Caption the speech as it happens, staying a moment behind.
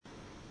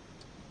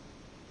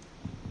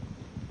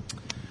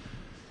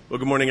Well,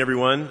 good morning,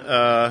 everyone.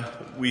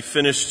 We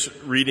finished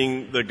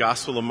reading the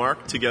Gospel of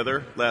Mark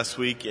together last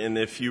week, and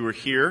if you were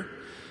here,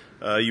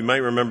 you might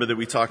remember that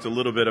we talked a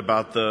little bit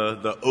about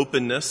the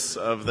openness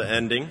of the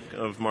ending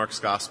of Mark's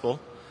Gospel.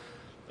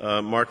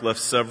 Mark left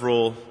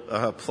several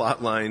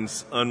plot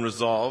lines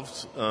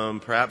unresolved,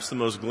 perhaps the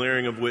most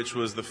glaring of which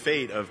was the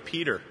fate of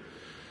Peter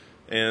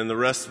and the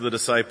rest of the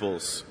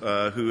disciples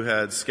who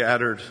had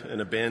scattered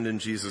and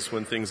abandoned Jesus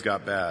when things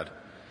got bad.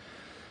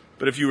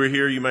 But if you were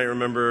here, you might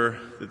remember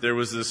that there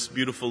was this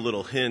beautiful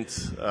little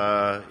hint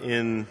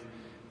in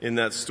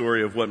that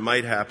story of what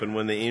might happen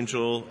when the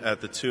angel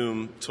at the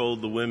tomb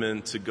told the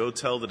women to go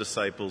tell the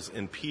disciples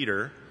and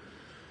Peter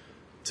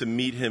to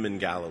meet him in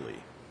Galilee.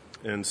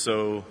 And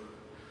so,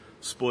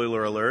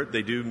 spoiler alert,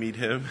 they do meet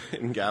him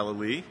in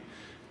Galilee,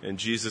 and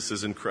Jesus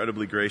is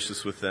incredibly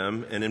gracious with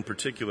them, and in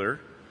particular,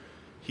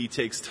 he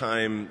takes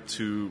time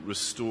to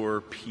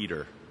restore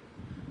Peter,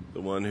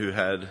 the one who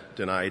had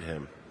denied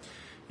him.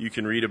 You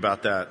can read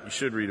about that. You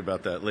should read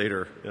about that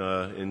later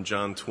in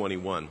John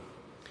 21.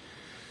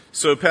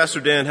 So Pastor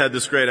Dan had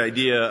this great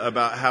idea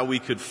about how we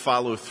could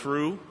follow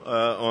through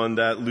on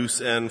that loose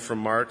end from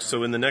Mark.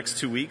 So in the next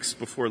 2 weeks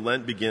before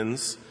Lent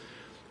begins,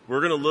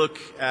 we're going to look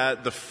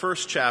at the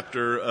first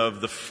chapter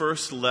of the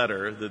first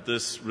letter that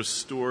this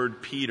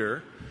restored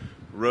Peter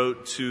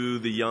wrote to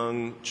the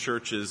young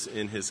churches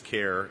in his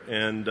care.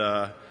 And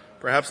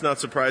perhaps not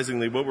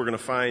surprisingly, what we're going to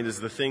find is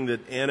the thing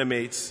that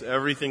animates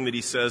everything that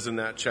he says in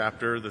that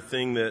chapter, the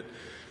thing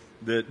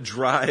that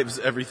drives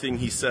everything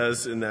he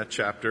says in that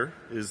chapter,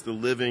 is the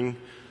living,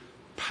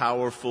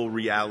 powerful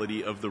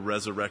reality of the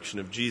resurrection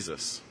of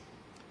Jesus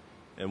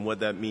and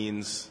what that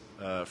means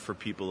for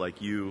people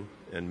like you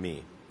and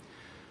me.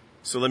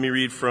 So let me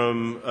read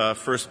from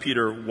 1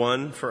 Peter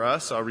 1 for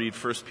us. I'll read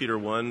 1 Peter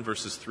 1,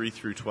 verses 3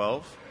 through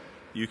 12.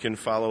 You can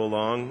follow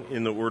along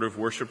in the order of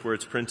worship where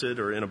it's printed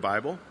or in a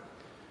Bible.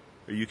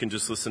 Or you can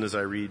just listen as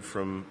I read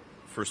from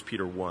 1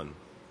 Peter 1.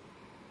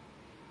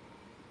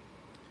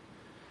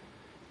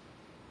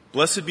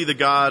 Blessed be the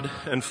God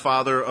and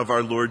Father of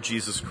our Lord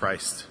Jesus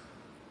Christ.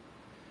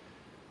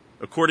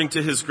 According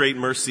to his great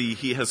mercy,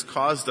 he has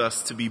caused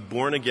us to be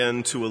born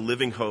again to a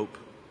living hope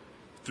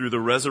through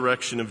the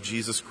resurrection of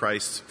Jesus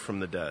Christ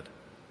from the dead,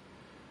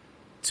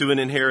 to an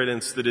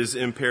inheritance that is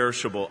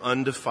imperishable,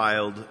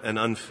 undefiled, and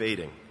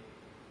unfading,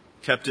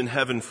 kept in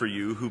heaven for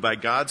you, who by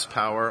God's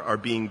power are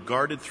being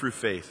guarded through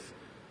faith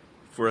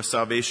for a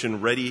salvation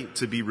ready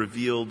to be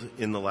revealed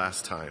in the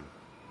last time.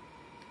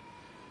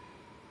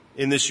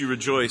 In this you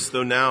rejoice,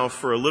 though now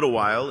for a little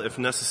while, if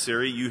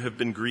necessary, you have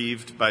been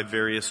grieved by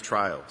various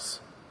trials,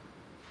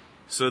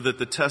 so that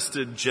the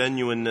tested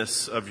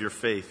genuineness of your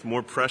faith,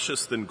 more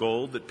precious than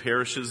gold that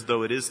perishes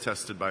though it is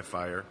tested by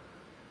fire,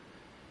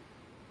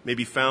 may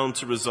be found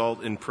to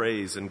result in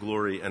praise and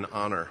glory and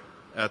honor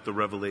at the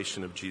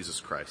revelation of Jesus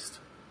Christ.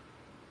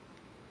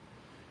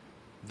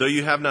 Though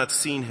you have not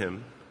seen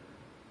him,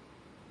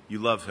 you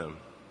love him.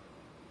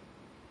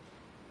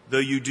 Though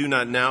you do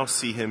not now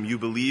see him, you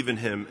believe in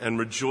him and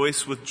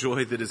rejoice with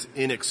joy that is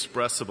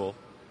inexpressible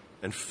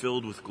and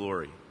filled with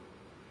glory,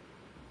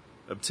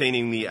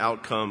 obtaining the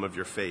outcome of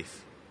your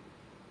faith,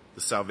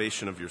 the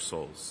salvation of your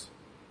souls.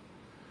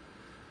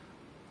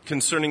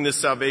 Concerning this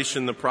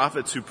salvation, the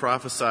prophets who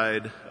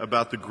prophesied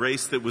about the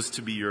grace that was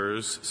to be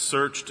yours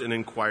searched and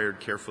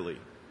inquired carefully,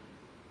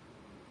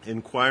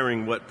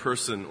 inquiring what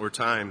person or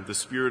time the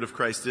Spirit of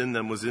Christ in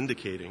them was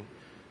indicating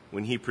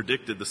when he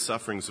predicted the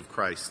sufferings of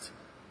Christ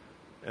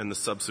and the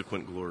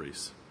subsequent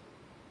glories.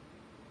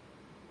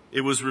 It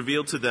was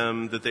revealed to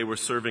them that they were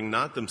serving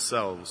not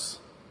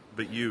themselves,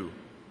 but you,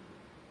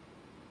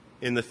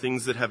 in the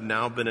things that have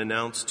now been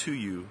announced to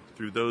you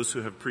through those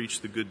who have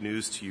preached the good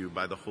news to you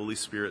by the Holy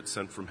Spirit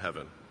sent from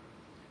heaven,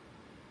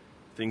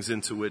 things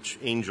into which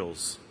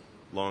angels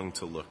long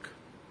to look.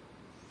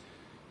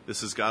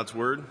 This is God's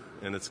word,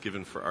 and it's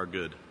given for our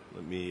good.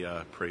 Let me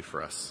pray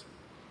for us.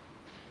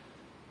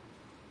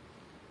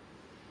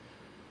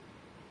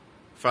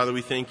 Father,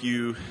 we thank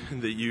you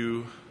that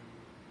you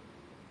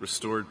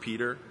restored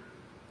Peter,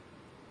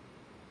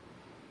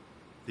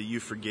 that you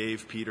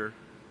forgave Peter,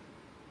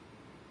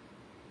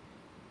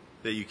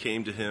 that you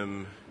came to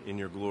him in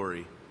your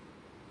glory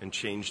and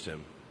changed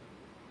him.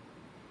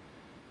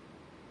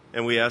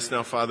 And we ask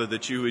now, Father,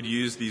 that you would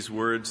use these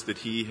words that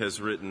he has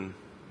written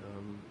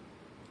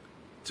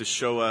to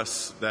show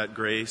us that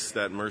grace,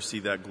 that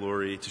mercy, that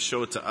glory, to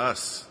show it to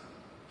us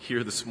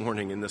here this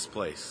morning in this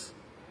place.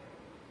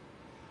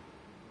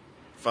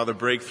 Father,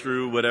 break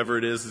through whatever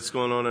it is that's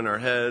going on in our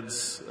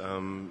heads,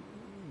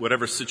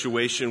 whatever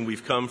situation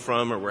we've come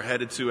from or we're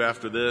headed to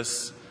after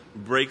this.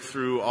 Break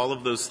through all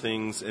of those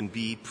things and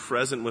be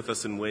present with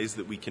us in ways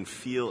that we can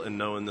feel and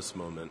know in this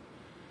moment.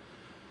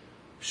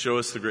 Show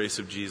us the grace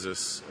of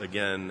Jesus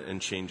again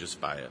and change us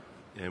by it.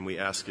 And we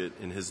ask it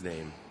in his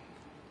name.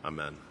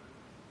 Amen.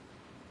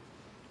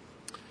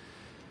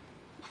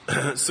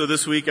 So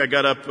this week I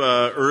got up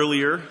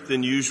earlier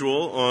than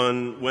usual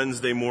on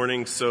Wednesday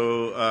morning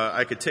so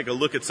I could take a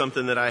look at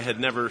something that I had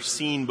never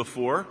seen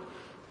before,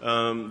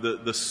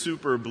 the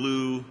super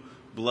blue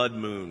blood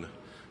moon.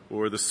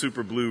 or the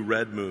super blue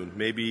red moon.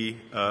 Maybe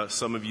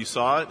some of you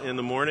saw it in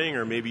the morning,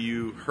 or maybe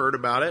you heard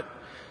about it.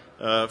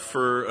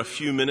 For a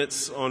few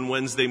minutes on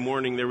Wednesday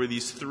morning, there were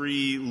these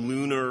 3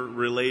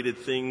 lunar-related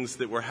things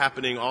that were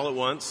happening all at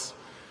once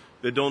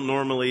that don't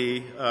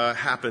normally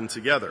happen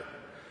together.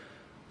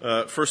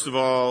 First of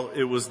all,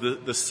 it was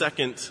the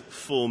second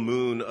full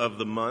moon of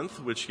the month,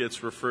 which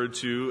gets referred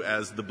to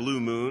as the blue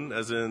moon,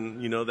 as in,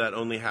 that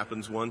only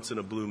happens once in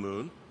a blue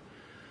moon.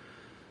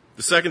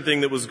 The second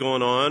thing that was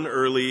going on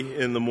early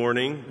in the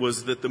morning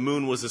was that the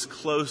moon was as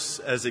close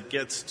as it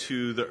gets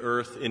to the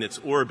Earth in its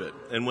orbit.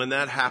 And when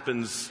that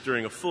happens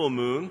during a full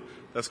moon,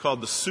 that's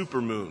called the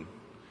supermoon.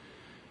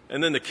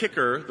 And then the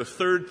kicker, the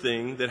third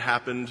thing that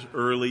happened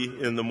early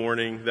in the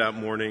morning that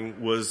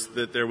morning, was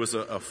that there was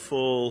a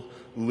full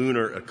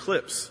lunar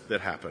eclipse that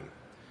happened.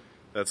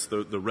 That's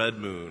the red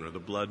moon or the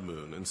blood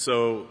moon. And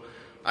so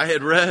I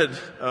had read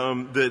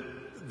that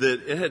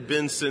it had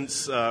been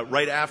since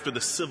right after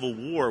the Civil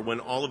War when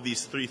all of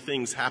these 3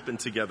 things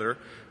happened together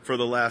for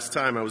the last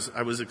time.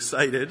 I was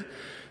excited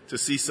to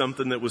see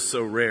something that was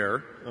so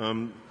rare.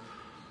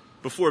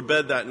 Before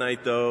bed that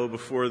night, though,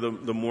 before the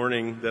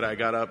morning that I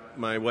got up,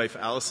 my wife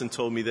Allison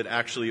told me that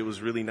actually it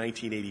was really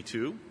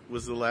 1982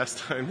 was the last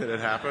time that it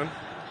happened.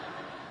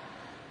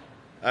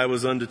 I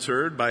was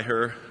undeterred by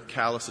her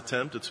callous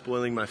attempt at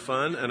spoiling my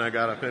fun, and I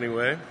got up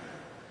anyway.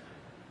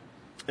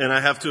 And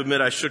I have to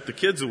admit, I shook the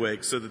kids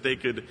awake so that they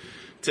could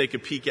take a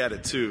peek at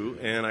it too,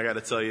 and I got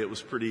to tell you, it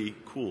was pretty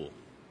cool.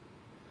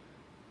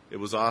 It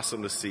was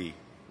awesome to see.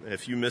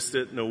 If you missed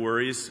it, no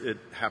worries. It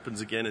happens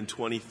again in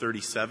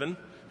 2037.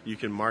 You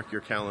can mark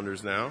your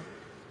calendars now.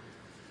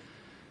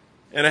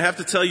 And I have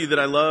to tell you that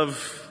I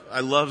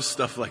love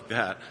stuff like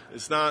that.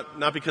 It's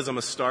not because I'm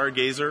a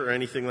stargazer or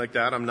anything like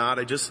that. I'm not.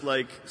 I just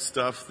like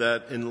stuff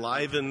that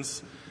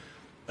enlivens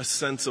a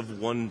sense of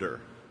wonder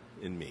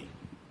in me.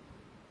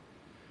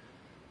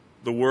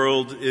 The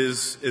world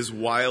is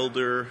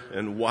wilder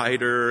and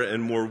wider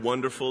and more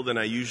wonderful than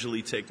I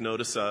usually take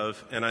notice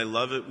of, and I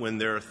love it when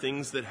there are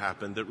things that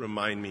happen that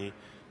remind me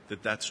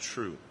that that's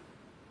true.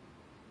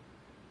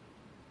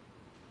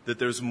 That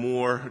there's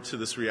more to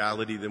this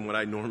reality than what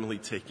I normally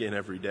take in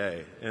every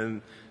day.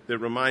 And that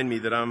remind me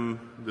that I'm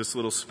this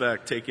little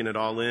speck taking it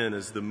all in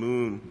as the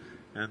moon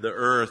and the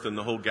earth and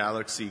the whole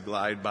galaxy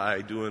glide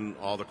by doing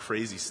all the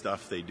crazy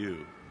stuff they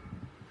do.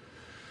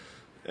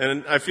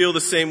 And I feel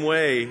the same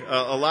way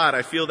a lot.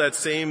 I feel that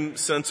same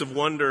sense of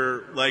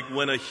wonder like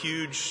when a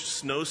huge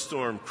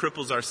snowstorm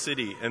cripples our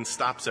city and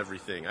stops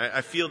everything.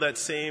 I feel that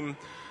same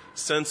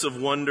sense of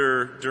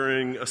wonder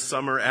during a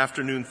summer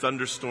afternoon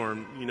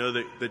thunderstorm,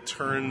 that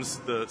turns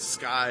the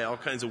sky all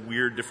kinds of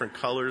weird different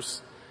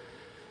colors.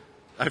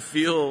 I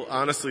feel,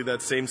 honestly,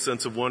 that same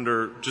sense of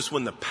wonder just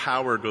when the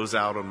power goes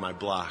out on my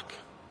block.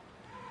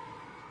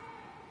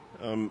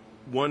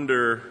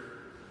 Wonder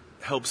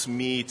helps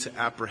me to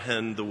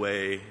apprehend the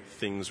way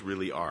things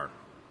really are.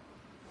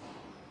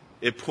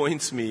 It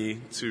points me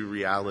to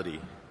reality.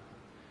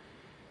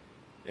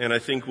 And I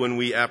think when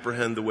we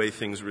apprehend the way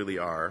things really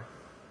are,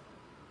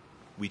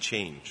 we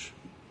change.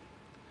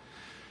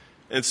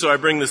 And so I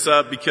bring this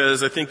up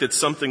because I think that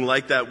something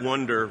like that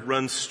wonder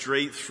runs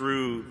straight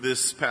through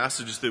this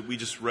passage that we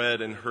just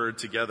read and heard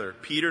together.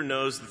 Peter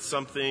knows that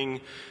something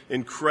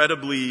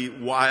incredibly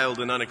wild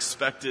and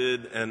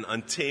unexpected and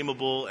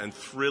untamable and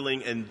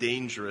thrilling and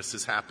dangerous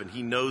has happened.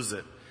 He knows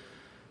it.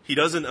 He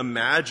doesn't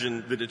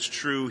imagine that it's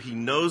true. He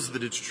knows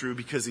that it's true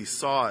because he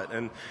saw it.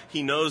 And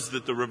he knows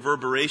that the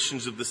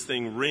reverberations of this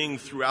thing ring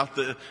throughout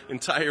the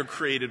entire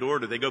created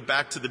order. They go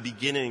back to the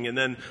beginning and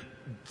then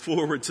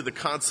forward to the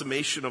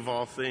consummation of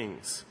all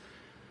things.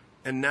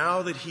 And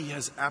now that he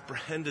has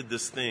apprehended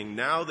this thing,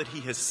 now that he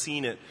has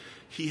seen it,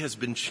 he has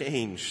been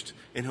changed.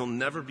 And he'll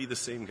never be the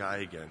same guy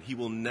again. He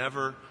will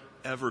never,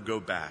 ever go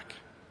back.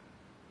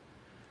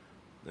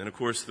 And of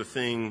course, the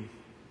thing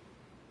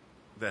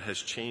that has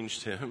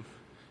changed him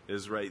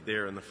is right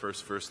there in the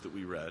first verse that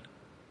we read.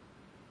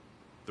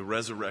 The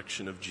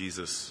resurrection of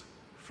Jesus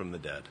from the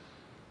dead.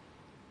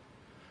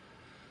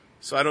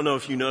 So I don't know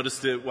if you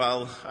noticed it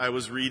while I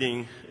was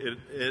reading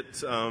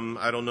it.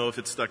 I don't know if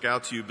it stuck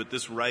out to you, but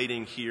this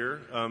writing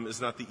here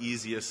is not the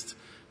easiest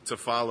to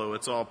follow.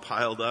 It's all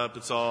piled up.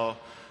 It's all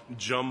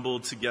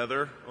jumbled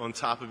together on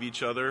top of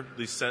each other,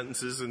 these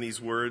sentences and these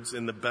words,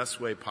 in the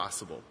best way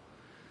possible.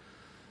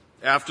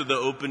 After the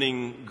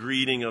opening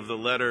greeting of the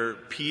letter,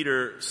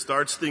 Peter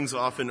starts things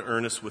off in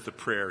earnest with a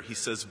prayer. He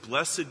says,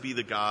 "Blessed be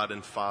the God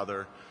and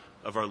Father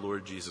of our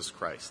Lord Jesus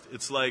Christ."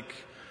 It's like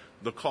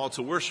the call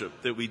to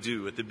worship that we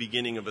do at the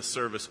beginning of a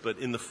service, but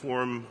in the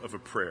form of a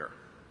prayer.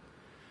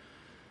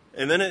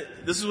 And then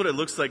this is what it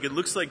looks like. It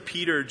looks like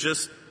Peter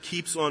just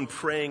keeps on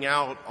praying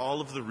out all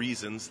of the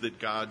reasons that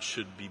God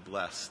should be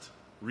blessed,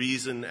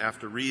 reason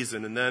after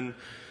reason. And then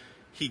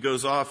he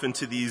goes off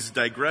into these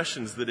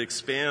digressions that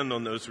expand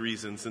on those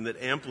reasons and that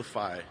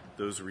amplify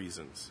those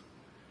reasons.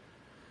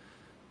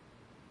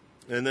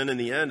 And then in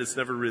the end, it's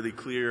never really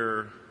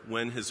clear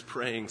when his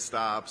praying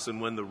stops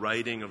and when the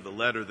writing of the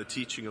letter, the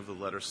teaching of the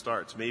letter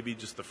starts. Maybe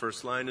just the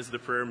first line is the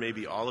prayer,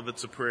 maybe all of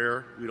it's a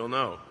prayer, we don't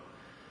know.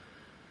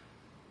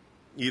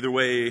 Either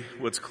way,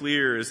 what's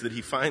clear is that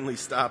he finally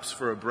stops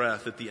for a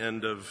breath at the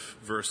end of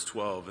verse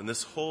 12. And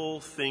this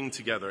whole thing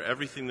together,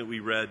 everything that we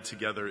read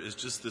together, is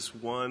just this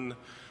one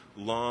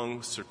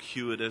long,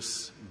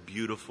 circuitous,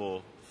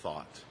 beautiful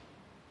thought.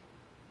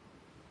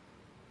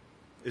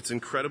 It's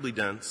incredibly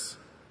dense,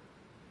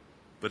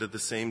 but at the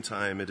same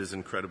time, it is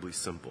incredibly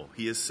simple.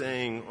 He is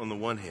saying, on the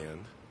one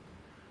hand,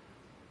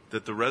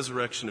 that the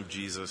resurrection of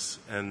Jesus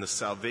and the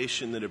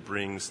salvation that it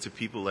brings to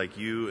people like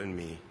you and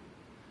me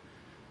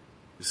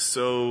is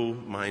so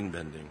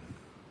mind-bending,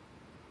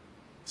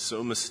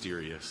 so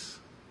mysterious,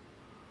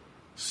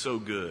 so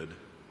good,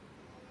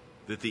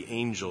 that the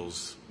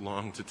angels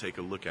longed to take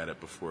a look at it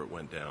before it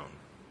went down.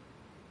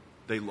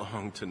 They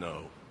longed to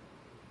know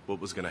what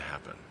was going to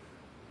happen.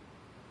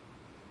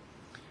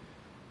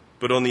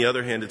 But on the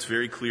other hand, it's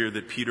very clear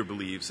that Peter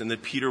believes, and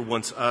that Peter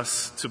wants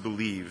us to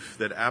believe,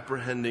 that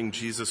apprehending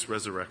Jesus'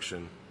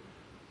 resurrection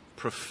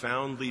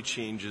profoundly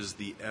changes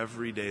the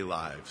everyday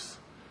lives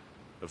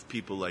of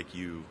people like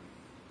you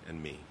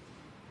and me.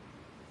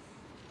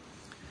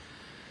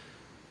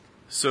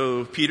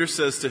 So Peter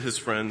says to his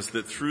friends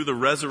that through the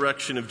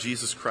resurrection of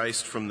Jesus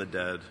Christ from the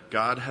dead,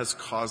 God has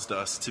caused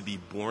us to be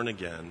born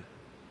again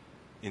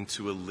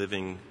into a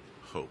living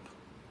hope.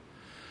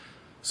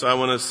 So I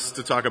want us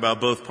to talk about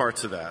both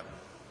parts of that,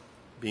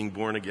 being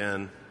born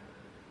again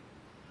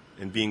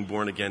and being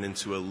born again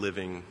into a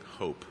living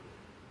hope.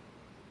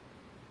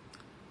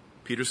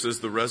 Peter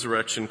says the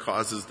resurrection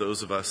causes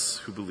those of us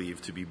who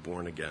believe to be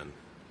born again.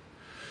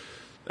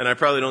 And I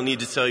probably don't need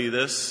to tell you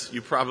this.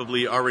 You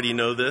probably already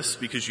know this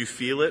because you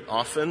feel it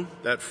often.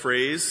 That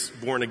phrase,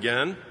 born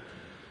again,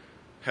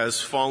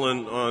 has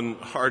fallen on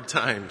hard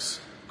times,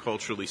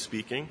 culturally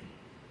speaking.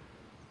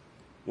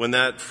 When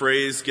that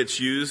phrase gets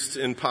used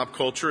in pop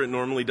culture, it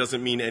normally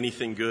doesn't mean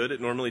anything good.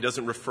 It normally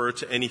doesn't refer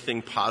to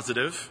anything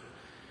positive.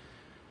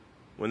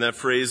 When that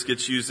phrase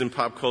gets used in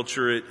pop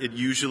culture, it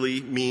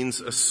usually means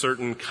a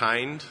certain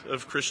kind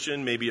of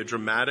Christian, maybe a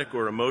dramatic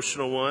or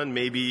emotional one,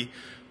 maybe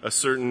a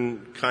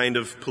certain kind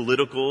of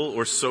political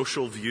or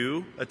social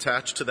view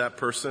attached to that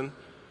person.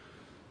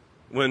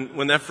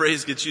 When that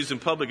phrase gets used in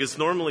public, it's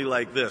normally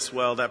like this: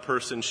 well, that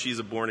person, she's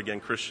a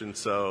born-again Christian,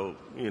 so,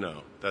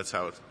 that's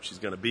how she's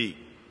going to be.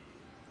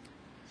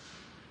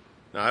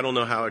 Now, I don't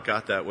know how it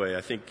got that way.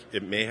 I think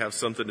it may have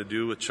something to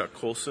do with Chuck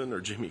Colson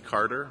or Jimmy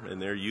Carter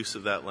and their use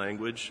of that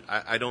language.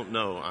 I don't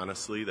know,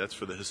 honestly. That's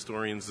for the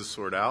historians to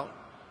sort out.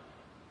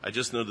 I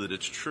just know that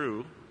it's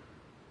true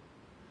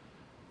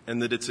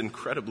and that it's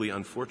incredibly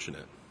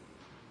unfortunate,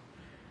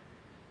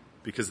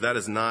 because that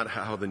is not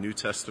how the New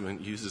Testament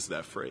uses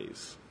that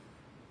phrase.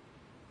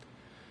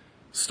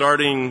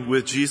 Starting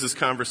with Jesus'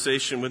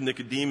 conversation with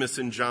Nicodemus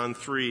in John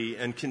 3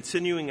 and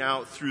continuing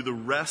out through the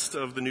rest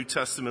of the New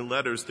Testament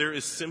letters, there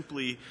is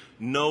simply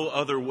no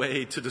other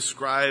way to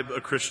describe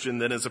a Christian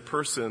than as a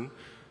person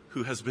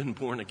who has been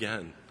born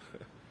again.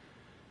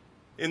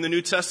 In the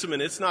New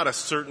Testament, it's not a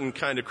certain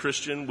kind of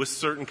Christian with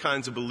certain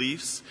kinds of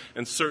beliefs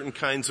and certain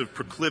kinds of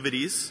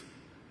proclivities.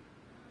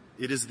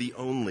 It is the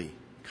only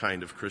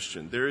kind of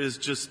Christian. There is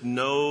just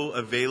no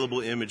available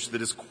image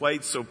that is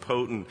quite so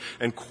potent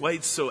and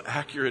quite so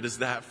accurate as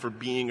that for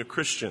being a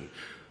Christian.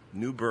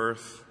 New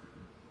birth,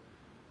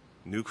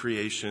 new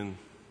creation,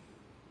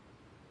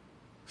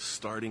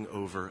 starting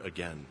over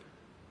again.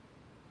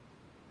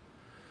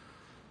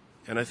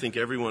 And I think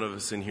every one of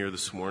us in here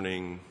this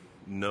morning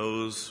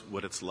knows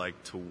what it's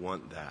like to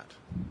want that.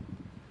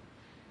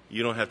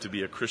 You don't have to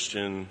be a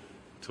Christian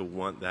to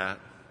want that.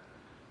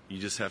 You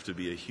just have to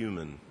be a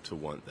human to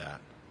want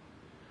that.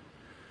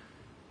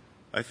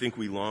 I think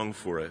we long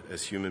for it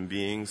as human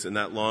beings, and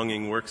that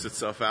longing works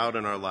itself out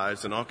in our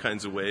lives in all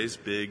kinds of ways,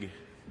 big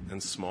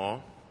and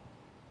small.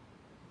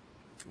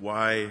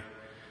 Why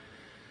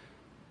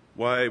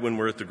when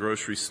we're at the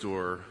grocery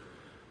store,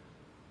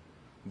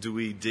 do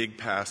we dig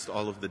past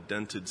all of the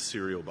dented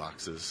cereal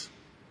boxes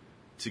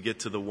to get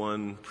to the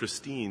one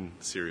pristine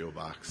cereal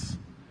box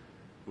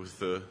with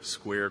the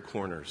square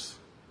corners?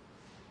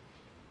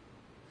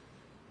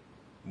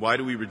 Why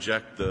do we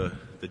reject the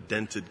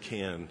dented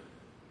can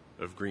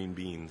of green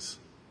beans?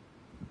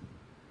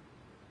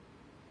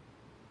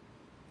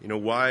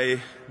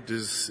 Why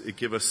does it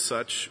give us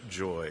such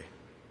joy,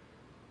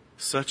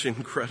 such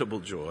incredible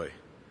joy,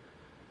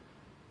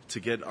 to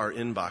get our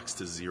inbox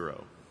to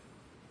zero?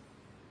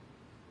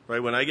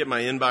 Right? When I get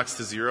my inbox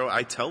to zero,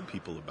 I tell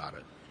people about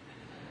it.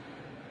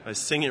 I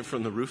sing it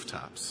from the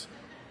rooftops.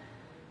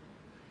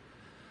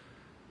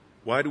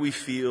 Why do we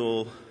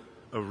feel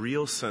a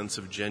real sense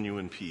of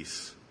genuine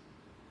peace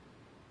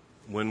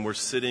when we're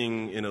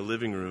sitting in a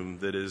living room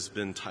that has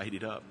been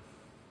tidied up?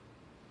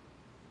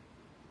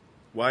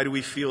 Why do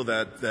we feel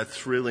that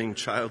thrilling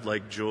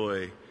childlike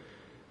joy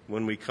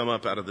when we come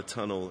up out of the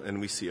tunnel and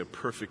we see a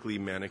perfectly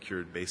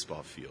manicured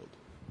baseball field?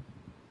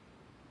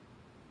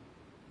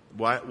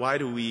 Why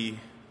do we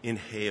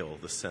inhale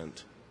the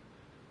scent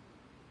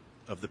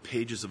of the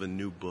pages of a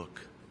new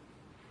book?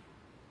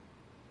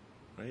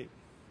 Right?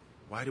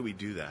 Why do we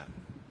do that?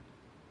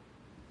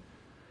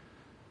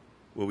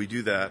 Well, we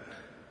do that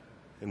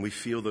And we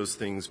feel those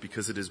things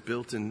because it is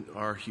built in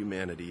our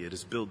humanity. It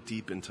is built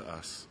deep into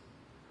us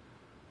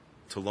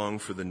to long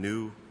for the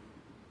new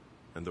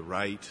and the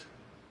right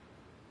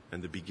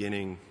and the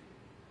beginning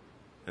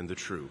and the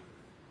true.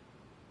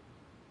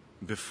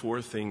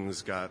 Before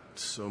things got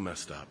so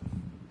messed up,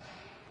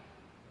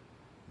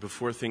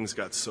 before things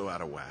got so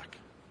out of whack,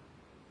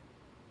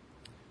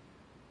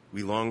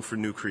 we long for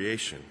new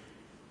creation.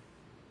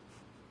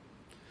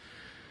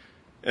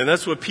 And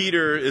that's what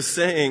Peter is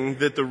saying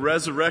that the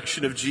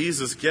resurrection of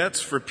Jesus gets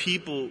for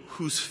people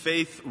whose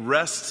faith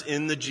rests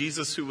in the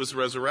Jesus who was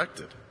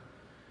resurrected.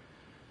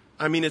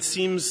 I mean, it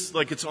seems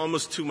like it's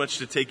almost too much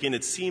to take in.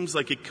 It seems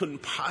like it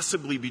couldn't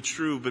possibly be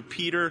true, but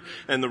Peter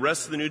and the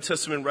rest of the New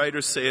Testament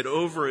writers say it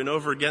over and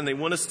over again. They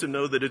want us to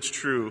know that it's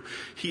true.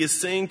 He is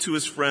saying to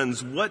his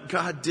friends, what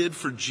God did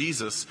for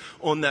Jesus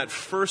on that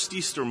first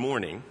Easter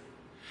morning,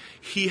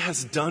 he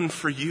has done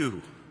for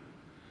you.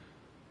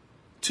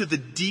 To the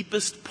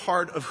deepest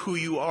part of who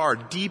you are,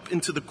 deep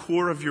into the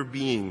core of your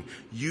being,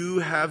 you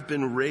have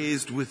been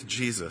raised with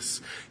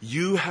Jesus.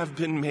 You have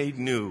been made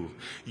new.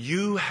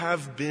 You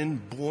have been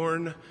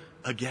born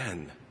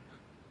again.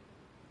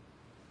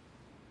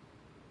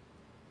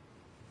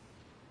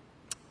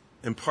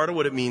 And part of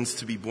what it means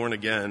to be born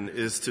again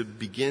is to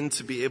begin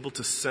to be able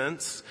to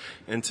sense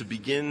and to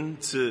begin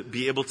to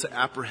be able to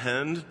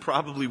apprehend,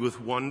 probably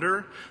with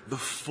wonder, the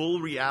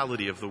full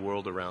reality of the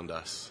world around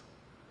us.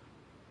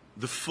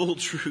 The full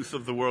truth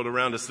of the world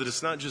around us, that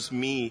it's not just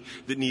me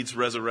that needs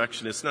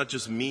resurrection. It's not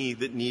just me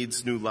that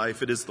needs new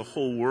life. It is the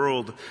whole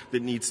world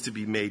that needs to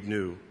be made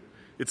new.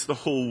 It's the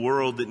whole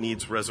world that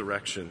needs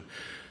resurrection.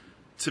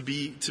 To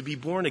be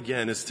born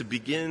again is to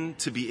begin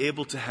to be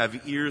able to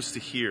have ears to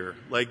hear,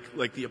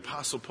 like the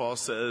Apostle Paul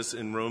says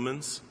in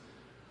Romans.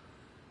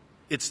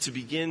 It's to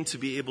begin to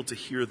be able to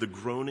hear the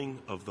groaning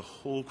of the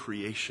whole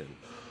creation.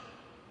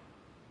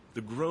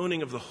 The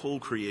groaning of the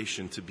whole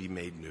creation to be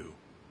made new.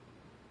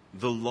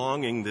 The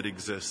longing that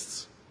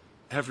exists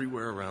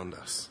everywhere around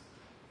us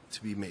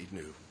to be made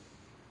new.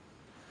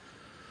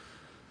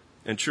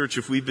 And church,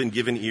 if we've been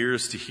given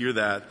ears to hear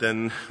that,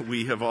 then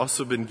we have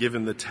also been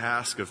given the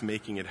task of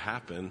making it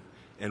happen,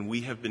 and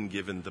we have been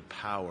given the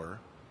power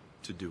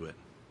to do it.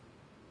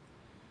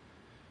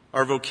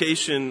 Our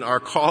vocation,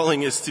 our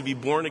calling is to be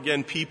born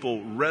again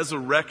people,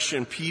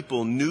 resurrection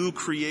people, new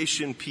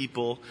creation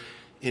people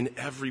in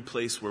every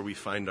place where we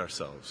find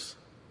ourselves.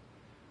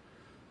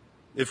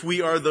 If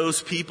we are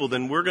those people,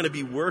 then we're going to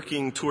be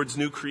working towards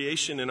new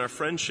creation in our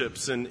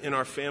friendships and in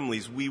our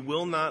families. We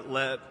will not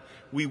let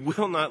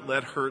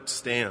hurt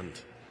stand.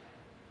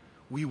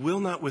 We will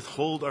not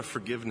withhold our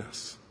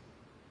forgiveness.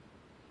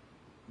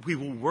 We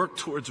will work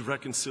towards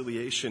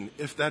reconciliation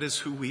if that is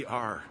who we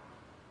are.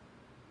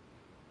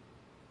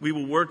 We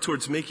will work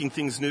towards making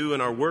things new in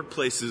our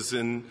workplaces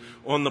and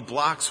on the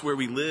blocks where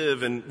we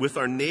live and with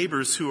our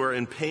neighbors who are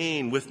in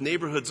pain, with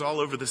neighborhoods all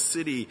over the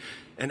city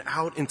and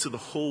out into the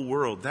whole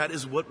world. That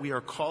is what we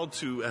are called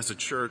to as a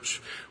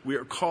church. We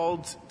are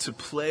called to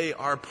play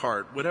our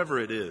part, whatever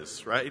it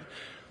is, right?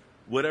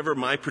 Whatever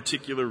my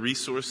particular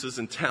resources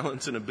and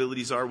talents and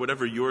abilities are,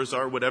 whatever yours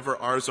are, whatever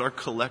ours are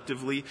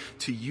collectively,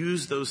 to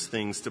use those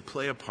things to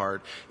play a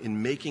part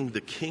in making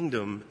the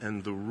kingdom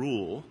and the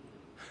rule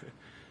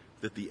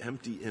that the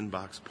empty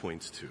inbox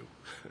points to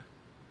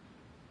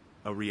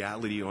a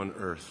reality on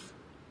earth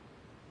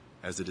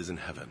as it is in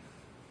heaven.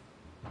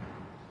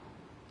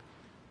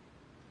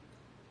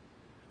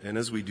 And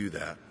as we do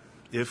that,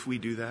 if we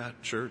do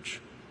that,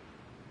 church,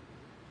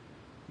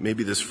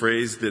 maybe this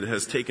phrase that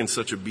has taken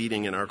such a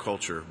beating in our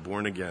culture,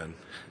 born again,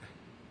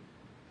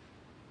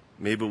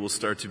 maybe will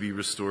start to be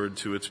restored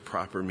to its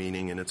proper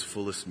meaning and its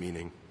fullest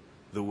meaning,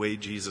 the way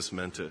Jesus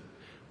meant it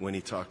when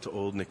he talked to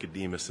old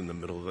Nicodemus in the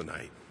middle of the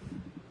night.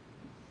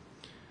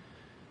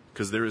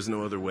 Because there is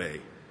no other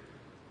way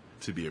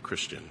to be a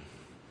Christian.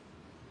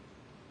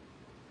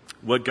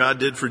 What God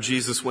did for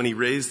Jesus when he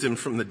raised him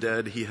from the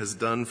dead, he has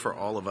done for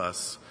all of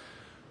us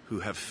who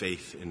have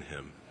faith in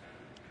him.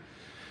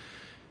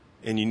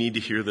 And you need to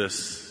hear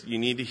this. You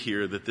need to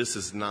hear that this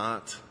is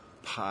not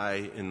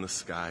pie in the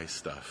sky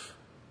stuff.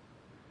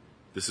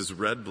 This is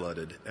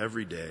red-blooded,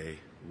 everyday,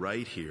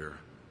 right here,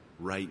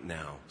 right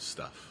now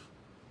stuff.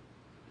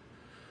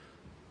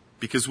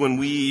 Because when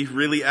we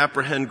really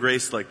apprehend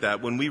grace like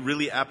that, when we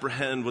really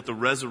apprehend what the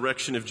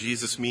resurrection of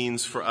Jesus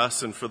means for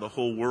us and for the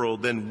whole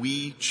world, then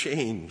we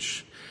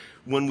change.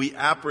 When we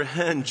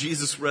apprehend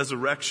Jesus'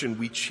 resurrection,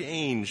 we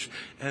change.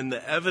 And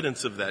the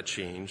evidence of that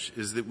change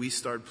is that we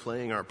start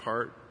playing our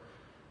part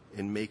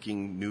in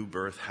making new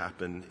birth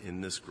happen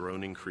in this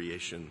groaning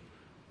creation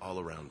all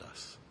around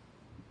us.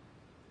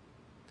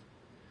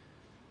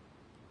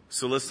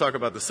 So let's talk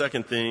about the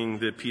second thing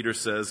that Peter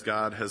says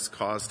God has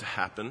caused to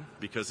happen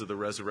because of the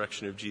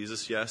resurrection of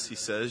Jesus. Yes, he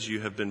says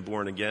you have been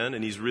born again,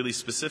 and he's really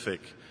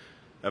specific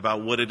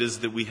about what it is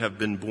that we have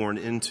been born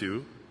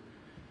into.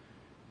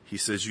 He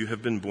says you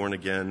have been born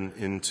again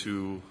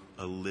into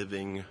a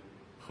living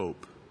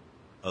hope.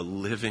 A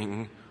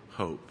living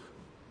hope.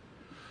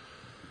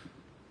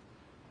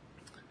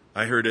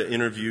 I heard an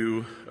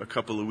interview a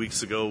couple of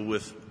weeks ago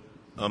with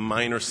a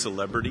minor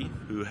celebrity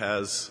who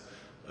has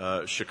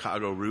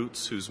Chicago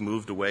roots, who's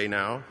moved away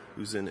now,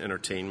 who's in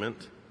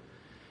entertainment.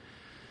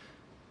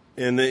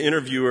 And the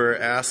interviewer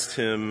asked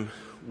him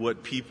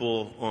what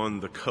people on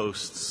the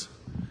coasts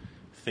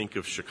think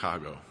of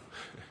Chicago.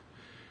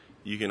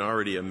 You can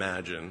already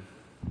imagine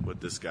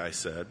what this guy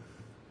said.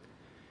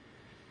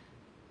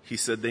 He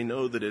said they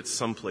know that it's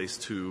someplace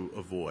to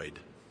avoid.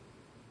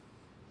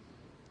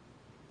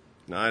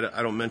 Now,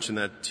 I don't mention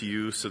that to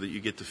you so that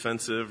you get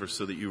defensive or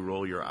so that you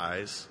roll your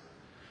eyes,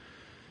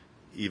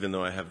 even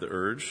though I have the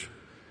urge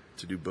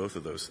to do both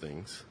of those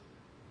things.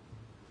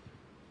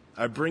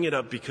 I bring it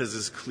up because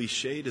as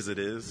cliched as it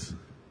is,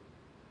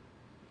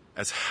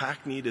 as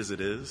hackneyed as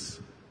it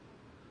is,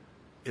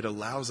 it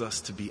allows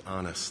us to be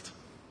honest.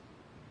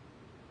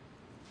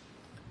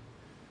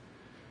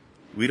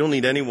 We don't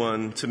need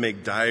anyone to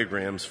make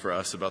diagrams for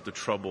us about the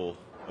trouble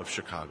of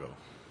Chicago.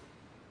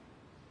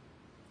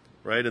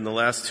 Right? In the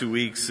last 2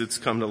 weeks, it's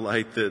come to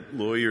light that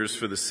lawyers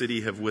for the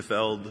city have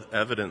withheld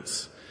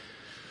evidence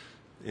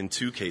in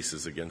 2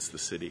 cases against the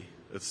city.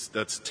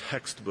 That's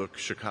textbook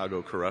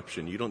Chicago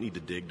corruption. You don't need to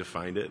dig to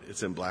find it.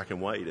 It's in black and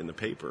white in the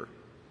paper.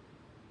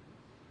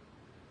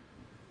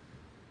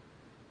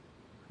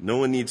 No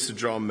one needs to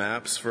draw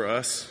maps for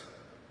us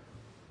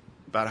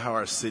about how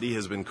our city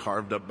has been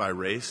carved up by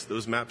race.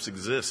 Those maps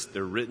exist.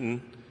 They're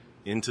written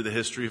into the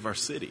history of our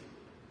city.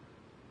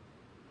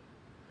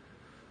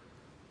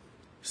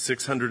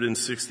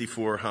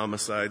 664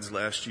 homicides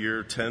last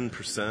year,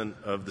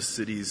 10% of the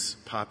city's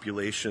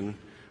population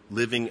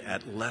living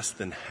at less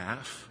than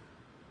half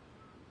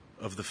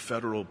of the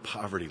federal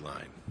poverty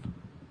line.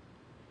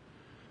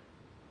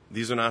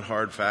 These are not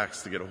hard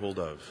facts to get a hold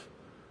of.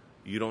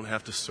 You don't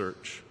have to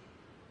search.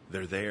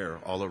 They're there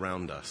all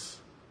around us.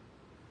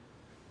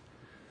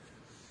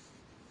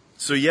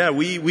 So yeah,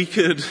 we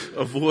could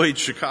avoid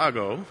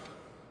Chicago,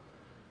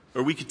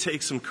 or we could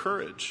take some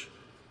courage.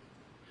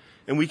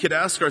 And we could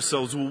ask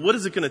ourselves, well, what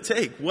is it going to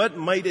take? What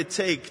might it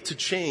take to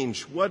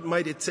change? What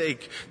might it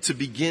take to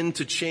begin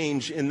to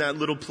change in that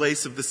little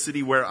place of the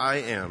city where I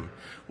am?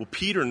 Well,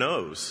 Peter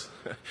knows,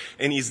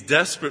 and he's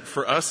desperate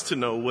for us to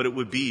know what it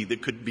would be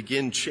that could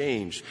begin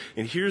change.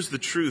 And here's the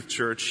truth,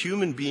 church.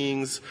 Human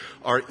beings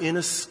are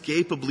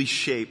inescapably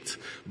shaped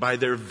by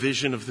their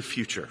vision of the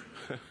future.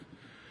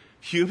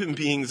 Human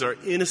beings are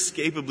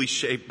inescapably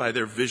shaped by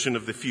their vision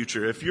of the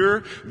future. If your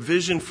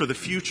vision for the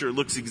future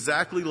looks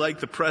exactly like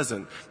the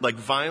present, like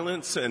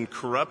violence and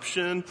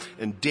corruption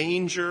and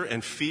danger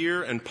and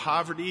fear and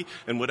poverty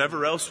and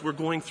whatever else we're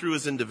going through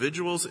as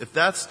individuals, if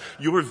that's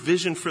your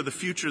vision for the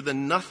future,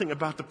 then nothing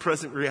about the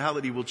present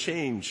reality will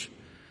change.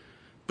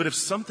 But if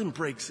something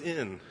breaks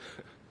into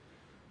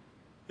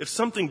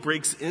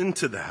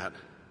that,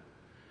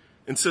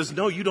 and says,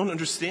 no, you don't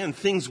understand.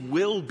 Things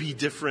will be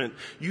different.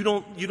 You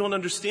don't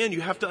understand. You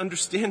have to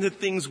understand that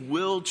things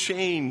will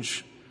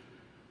change.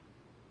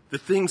 That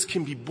things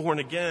can be born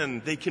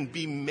again. They can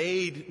be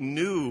made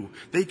new.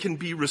 They can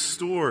be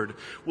restored.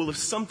 Well, if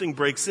something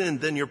breaks in,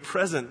 then your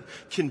present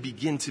can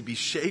begin to be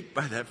shaped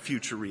by that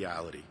future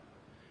reality.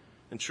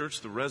 And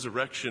church, the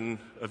resurrection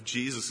of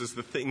Jesus is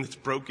the thing that's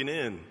broken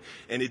in.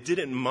 And it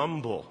didn't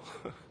mumble.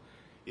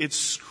 It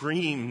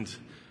screamed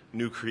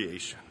new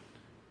creation.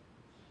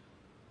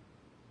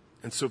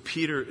 And so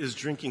Peter is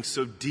drinking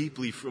so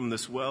deeply from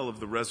this well of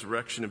the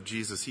resurrection of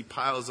Jesus. He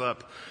piles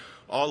up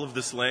all of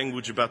this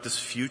language about this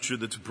future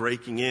that's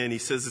breaking in. He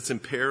says it's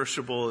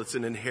imperishable, it's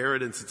an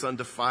inheritance, it's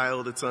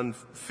undefiled, it's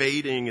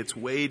unfading, it's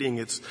waiting,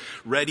 it's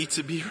ready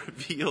to be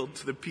revealed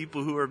to the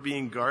people who are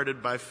being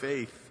guarded by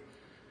faith.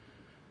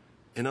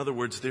 In other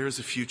words, there is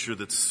a future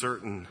that's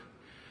certain,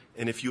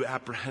 and if you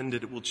apprehend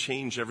it, it will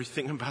change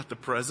everything about the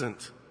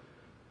present.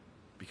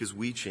 Because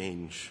we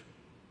change.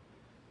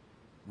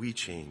 We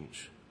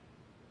change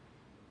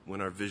when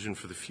our vision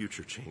for the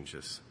future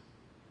changes.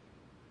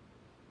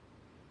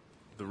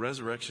 The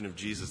resurrection of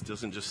Jesus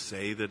doesn't just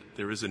say that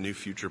there is a new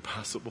future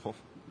possible.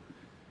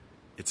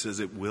 It says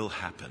it will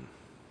happen.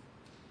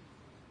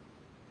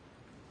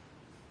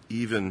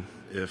 Even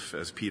if,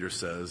 as Peter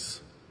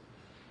says,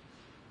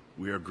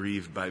 we are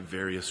grieved by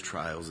various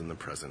trials in the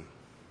present.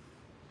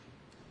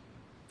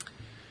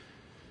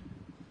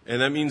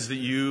 And that means that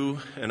you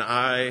and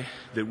I,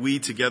 that we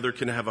together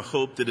can have a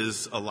hope that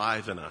is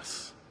alive in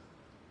us.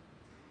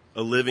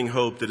 A living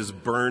hope that is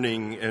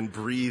burning and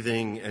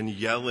breathing and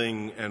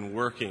yelling and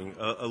working.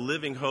 A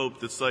living hope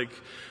that's like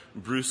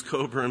Bruce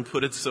Coburn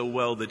put it so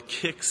well, that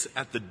kicks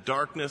at the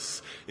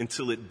darkness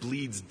until it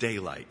bleeds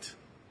daylight.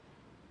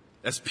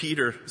 As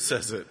Peter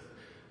says it,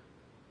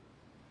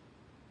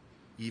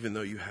 even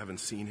though you haven't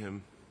seen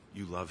him,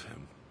 you love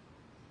him.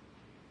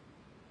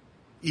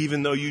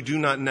 Even though you do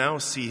not now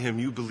see him,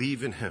 you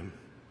believe in him.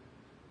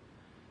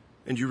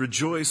 And you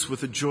rejoice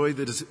with a joy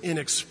that is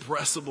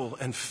inexpressible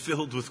and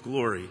filled with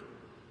glory.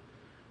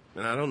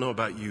 And I don't know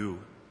about you,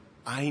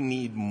 I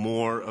need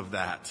more of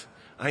that.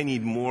 I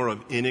need more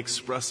of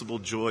inexpressible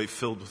joy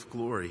filled with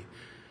glory.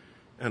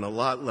 And a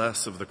lot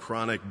less of the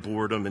chronic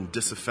boredom and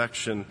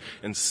disaffection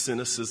and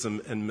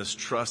cynicism and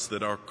mistrust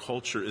that our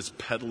culture is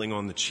peddling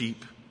on the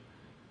cheap.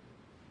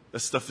 That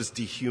stuff is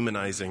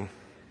dehumanizing.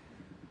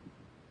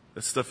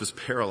 That stuff is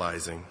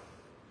paralyzing.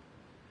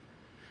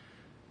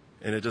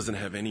 And it doesn't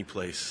have any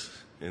place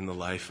in the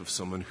life of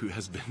someone who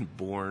has been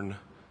born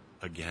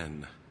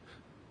again.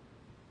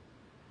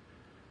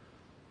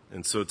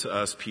 And so to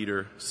us,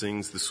 Peter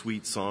sings the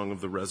sweet song of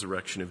the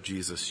resurrection of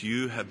Jesus.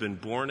 You have been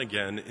born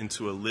again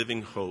into a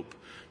living hope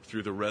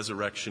through the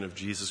resurrection of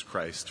Jesus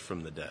Christ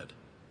from the dead.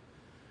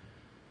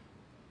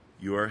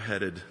 You are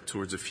headed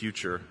towards a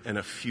future, and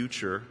a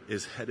future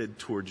is headed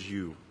towards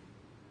you,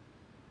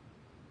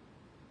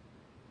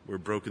 where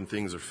broken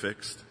things are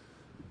fixed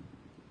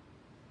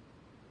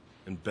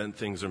and bent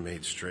things are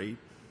made straight,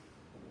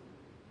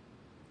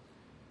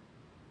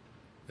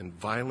 and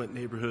violent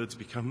neighborhoods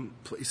become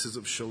places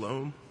of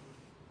shalom,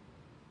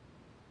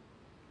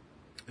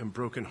 and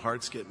broken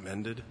hearts get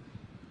mended,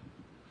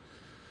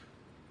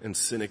 and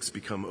cynics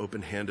become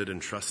open-handed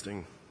and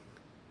trusting,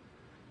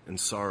 and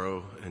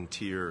sorrow and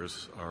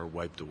tears are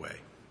wiped away.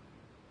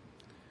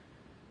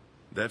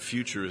 That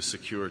future is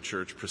secure,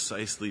 church,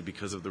 precisely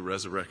because of the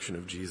resurrection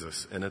of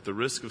Jesus. And at the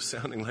risk of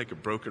sounding like a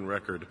broken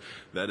record,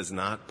 that is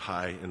not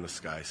pie in the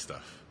sky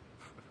stuff.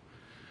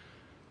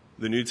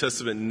 The New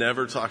Testament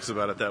never talks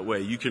about it that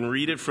way. You can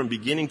read it from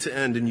beginning to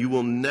end, and you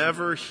will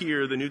never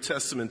hear the New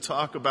Testament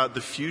talk about the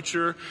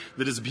future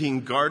that is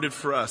being guarded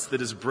for us, that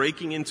is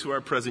breaking into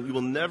our present. You will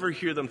never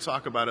hear them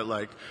talk about it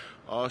like,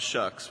 oh,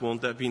 shucks,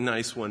 won't that be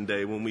nice one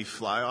day when we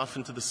fly off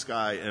into the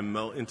sky and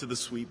melt into the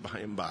sweet by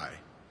and by.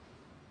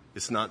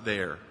 It's not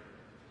there.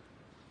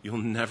 You'll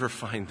never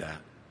find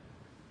that.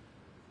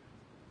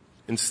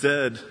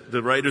 Instead,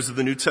 the writers of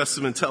the New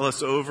Testament tell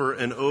us over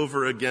and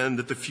over again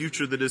that the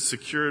future that is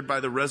secured by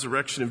the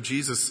resurrection of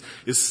Jesus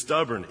is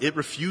stubborn. It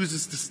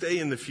refuses to stay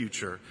in the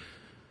future.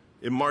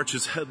 It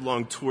marches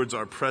headlong towards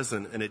our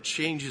present, and it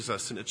changes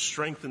us, and it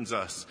strengthens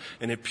us,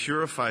 and it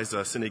purifies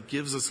us, and it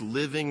gives us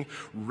living,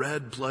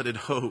 red-blooded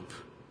hope.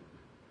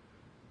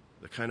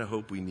 The kind of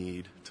hope we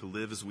need to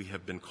live as we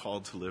have been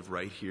called to live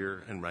right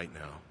here and right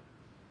now.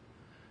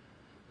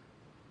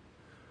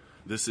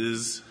 This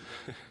is,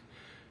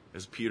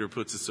 as Peter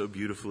puts it so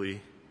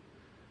beautifully,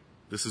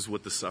 this is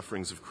what the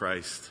sufferings of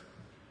Christ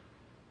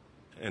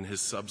and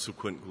his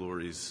subsequent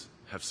glories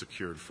have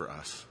secured for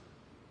us.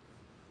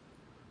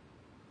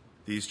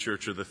 These,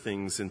 church, are the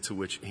things into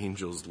which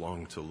angels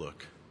long to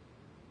look.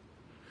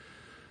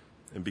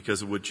 And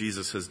because of what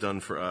Jesus has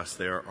done for us,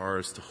 they are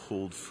ours to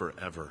hold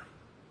forever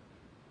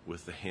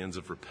with the hands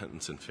of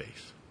repentance and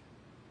faith.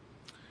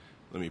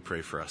 Let me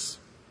pray for us.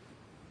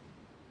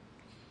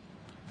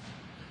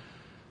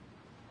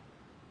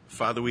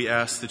 Father, we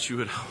ask that you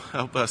would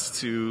help us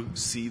to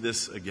see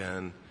this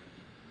again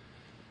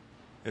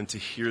and to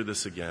hear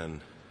this again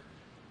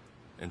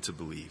and to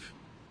believe.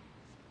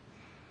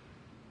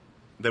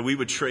 That we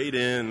would trade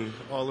in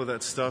all of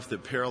that stuff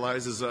that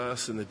paralyzes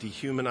us and that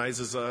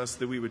dehumanizes us,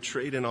 that we would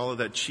trade in all of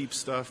that cheap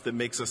stuff that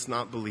makes us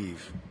not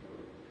believe.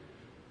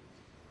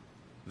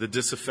 The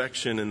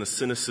disaffection and the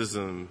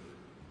cynicism,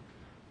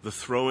 the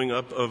throwing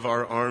up of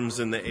our arms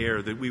in the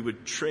air, that we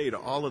would trade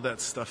all of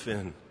that stuff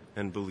in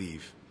and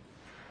believe.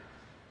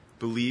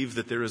 Believe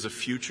that there is a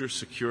future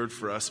secured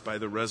for us by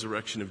the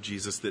resurrection of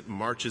Jesus that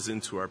marches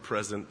into our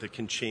present, that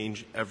can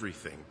change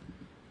everything.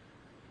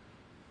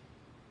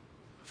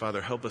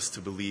 Father, help us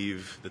to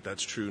believe that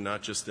that's true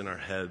not just in our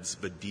heads,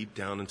 but deep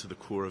down into the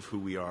core of who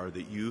we are,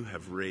 that you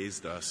have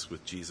raised us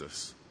with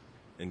Jesus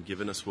and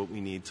given us what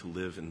we need to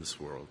live in this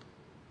world.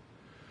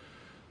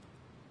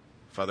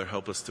 Father,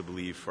 help us to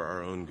believe for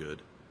our own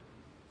good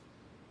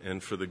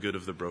and for the good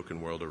of the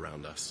broken world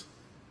around us.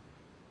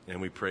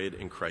 And we pray it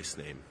in Christ's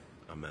name.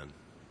 Amen.